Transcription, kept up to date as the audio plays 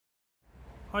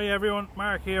Hi everyone,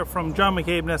 Mark here from John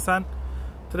McCabe Nissan.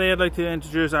 Today I'd like to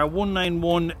introduce our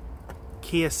 191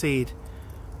 Kia Ceed.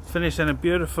 Finished in a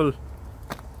beautiful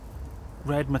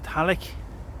red metallic.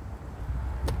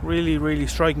 Really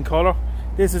striking colour.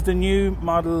 This is the new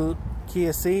model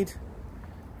Kia Ceed,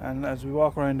 and as we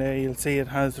walk around there you'll see it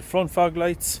has the front fog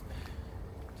lights,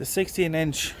 the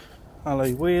 16-inch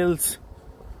alloy wheels.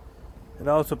 It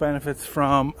also benefits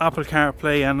from Apple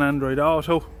CarPlay and Android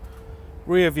Auto,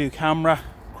 rear view camera,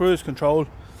 cruise control,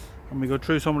 and we go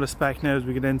through some of the spec now as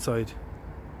we get inside.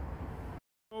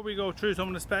 Before we go through some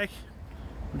of the spec,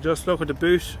 we just look at the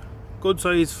boot. Good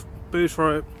size boot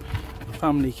for a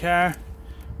family car.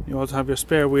 You also have your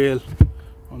spare wheel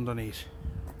underneath.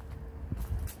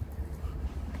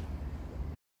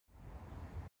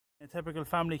 A typical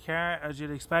family car, as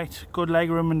you'd expect. Good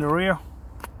legroom in the rear.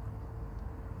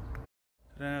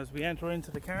 Then as we enter into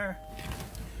the car,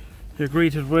 you're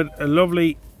greeted with a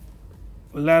lovely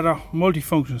leather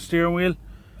multifunction steering wheel.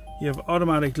 You have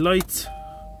automatic lights,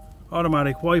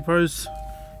 automatic wipers.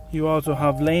 You also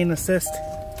have lane assist.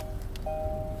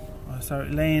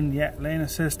 Lane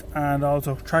assist, and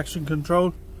also traction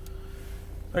control.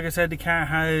 Like I said, the car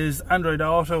has Android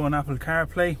Auto and Apple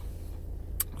CarPlay,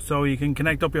 so you can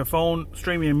connect up your phone,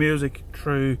 stream your music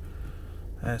through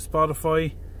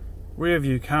Spotify. Rear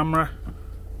view camera.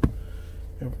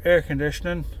 You have air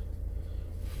conditioning.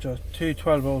 Just two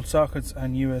 12-volt sockets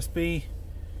and USB,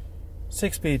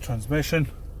 6-speed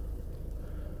transmission,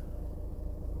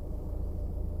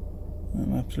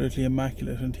 an absolutely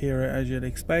immaculate interior as you'd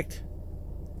expect.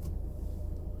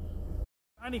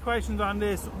 Any questions on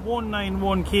this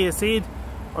 191 Kia Ceed,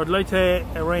 or would like to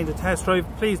arrange a test drive,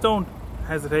 please don't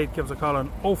hesitate, give us a call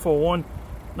on 041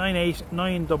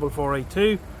 989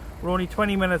 4482. We're only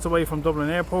 20 minutes away from Dublin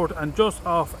Airport and just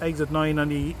off exit 9 on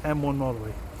the M1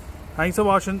 motorway. Thanks for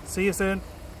watching, see you soon.